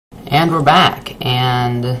And we're back,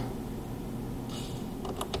 and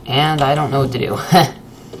I don't know what to do.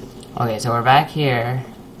 Okay, so we're back here,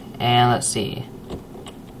 and let's see.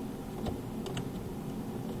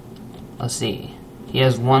 He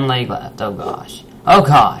has one leg left. Oh gosh. Oh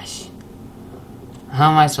gosh.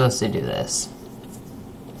 How am I supposed to do this?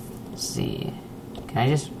 Let's see. Can I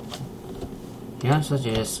just... You're not supposed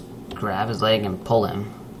to just grab his leg and pull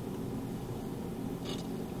him.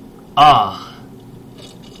 Oh.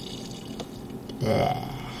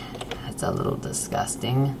 That's a little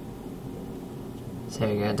disgusting. So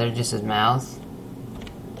there you go. There's just his mouth.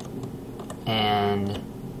 And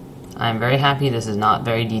I'm very happy this is not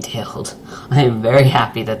very detailed. I am very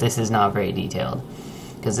happy that this is not very detailed.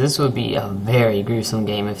 Because this would be a very gruesome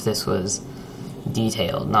game if this was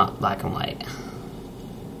detailed, not black and white.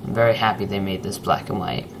 I'm very happy they made this black and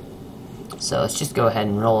white. So let's just go ahead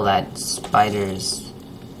and roll that spider's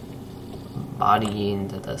body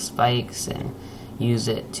into the spikes and use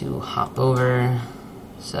it to hop over.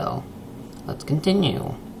 So let's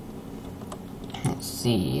continue. Let's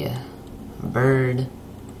see. A bird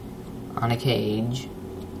on a cage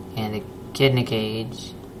and a kid in a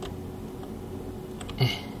cage.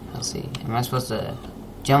 Let's see. Am I supposed to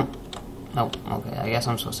jump? Nope. Okay, I guess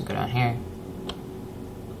I'm supposed to go down here.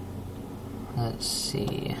 Let's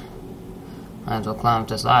see. Might as well climb up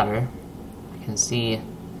this ladder. I can see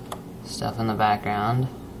stuff in the background.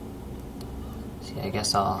 See, I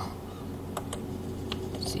guess I'll...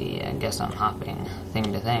 See, I guess I'm hopping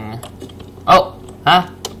thing to thing. Oh! Huh?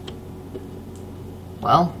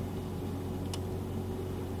 Well...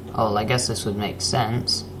 Oh, I guess this would make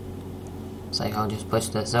sense. It's like I'll just push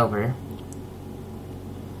this over.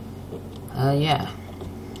 Yeah.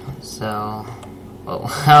 So... Oh,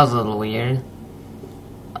 that was a little weird.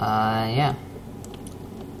 Yeah.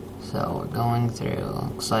 So we're going through.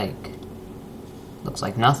 Looks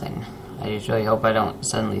like nothing. I just really hope I don't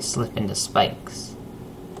suddenly slip into spikes.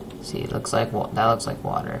 See, it looks like that looks like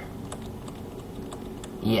water.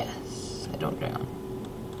 Yes, I don't drown.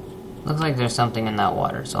 Looks like there's something in that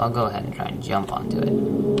water, so I'll go ahead and try and jump onto it.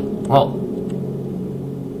 Whoa.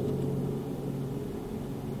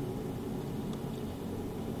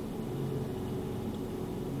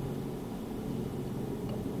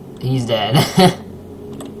 He's dead.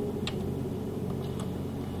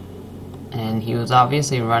 And he was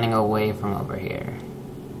obviously running away from over here.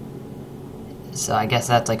 So I guess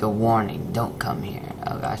that's like a warning. Don't come here.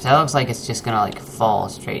 Oh gosh, that looks like it's just gonna like fall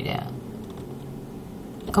straight down.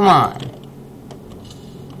 Come on.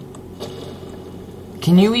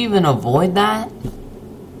 Can you even avoid that?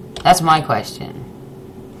 That's my question.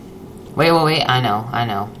 Wait. I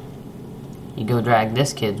know. You go drag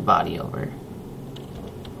this kid's body over.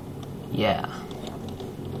 Yeah.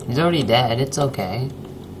 He's already dead. It's okay.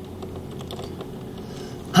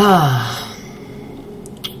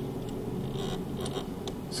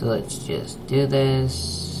 So let's just do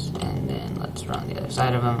this, and then let's run the other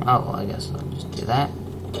side of him. Oh, well, I guess I'll just do that.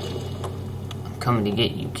 I'm coming to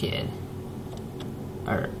get you, kid.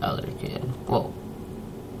 Or other kid. Whoa.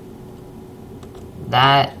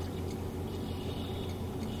 That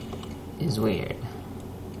is weird.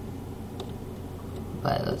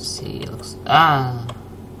 But let's see, it looks...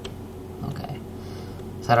 Okay.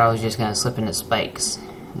 Thought I was just gonna slip into spikes.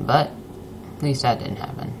 But, at least that didn't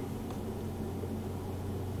happen.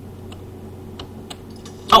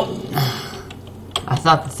 Oh! I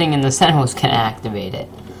thought the thing in the center was gonna activate it.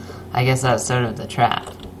 I guess that's sort of the trap.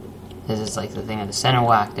 Because it's like the thing in the center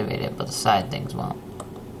will activate it, but the side things won't.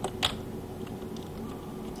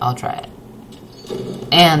 I'll try it.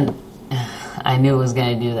 And... I knew it was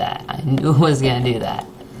gonna do that.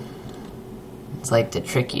 It's like to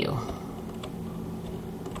trick you.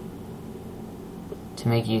 To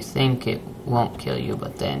make you think it won't kill you,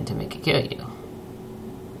 but then to make it kill you.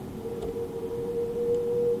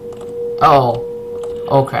 Oh.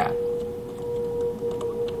 Oh crap.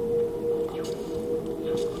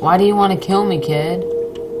 Why do you want to kill me, kid?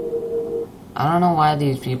 I don't know why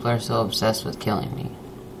these people are so obsessed with killing me.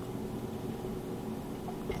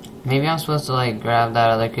 Maybe I'm supposed to like grab that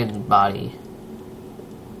other kid's body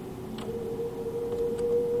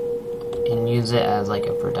and use it as like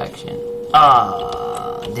a protection.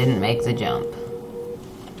 Didn't make the jump.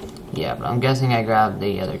 Yeah, but I'm guessing I grabbed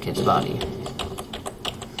the other kid's body.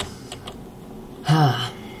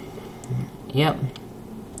 Yep.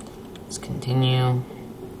 Let's continue.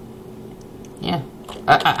 Yeah.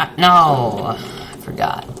 No! I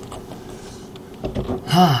forgot.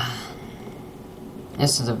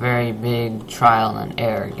 This is a very big trial and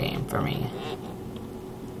error game for me.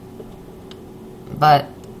 But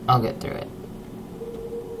I'll get through it.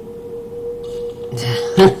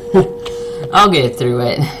 I'll get through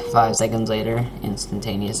it. 5 seconds later,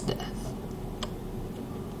 instantaneous death.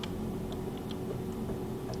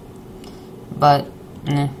 But,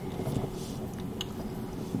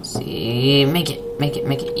 see, make it,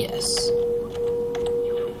 yes.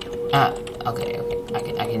 Okay,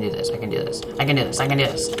 I can do this, I can do this. Wait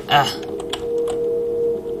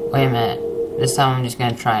a minute, this time I'm just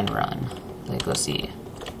gonna try and run. Like, let's see.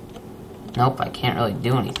 Nope, I can't really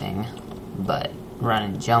do anything, but run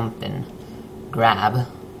and jump and grab,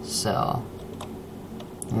 so,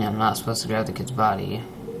 I'm not supposed to grab the kid's body.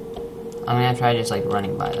 I'm gonna try just, like,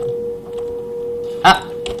 running by them.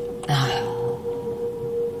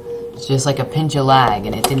 It's just like a pinch of lag,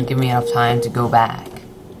 and it didn't give me enough time to go back.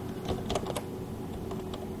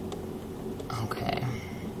 Okay.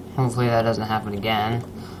 Hopefully that doesn't happen again.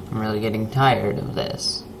 I'm really getting tired of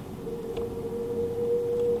this.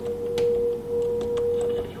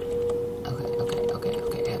 Okay.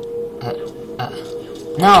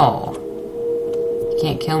 No! You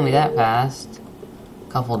can't kill me that fast.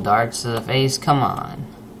 Couple darts to the face, come on.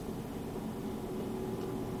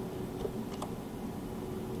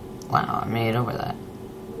 Wow, I made it over that.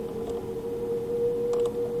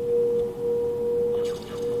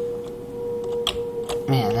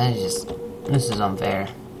 Man, that is just... This is unfair.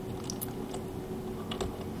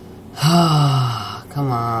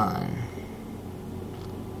 Come on.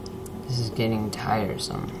 This is getting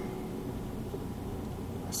tiresome.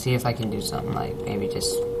 Let's see if I can do something like maybe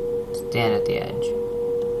just stand at the edge.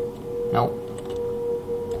 Nope.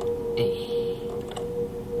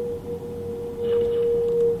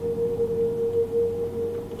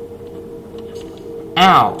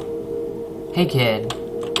 Ow! Hey kid,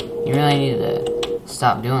 you really need to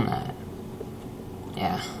stop doing that.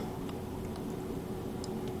 Yeah.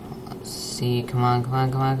 Let's see, come on.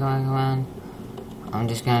 I'm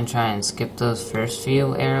just gonna try and skip those first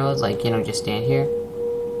few arrows, like, just stand here.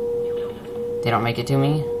 They don't make it to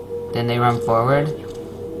me, then they run forward.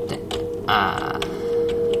 I'm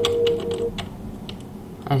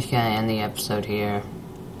just gonna end the episode here.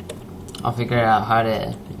 I'll figure out how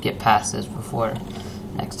to get past this before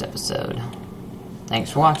next episode. Thanks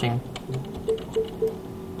for watching.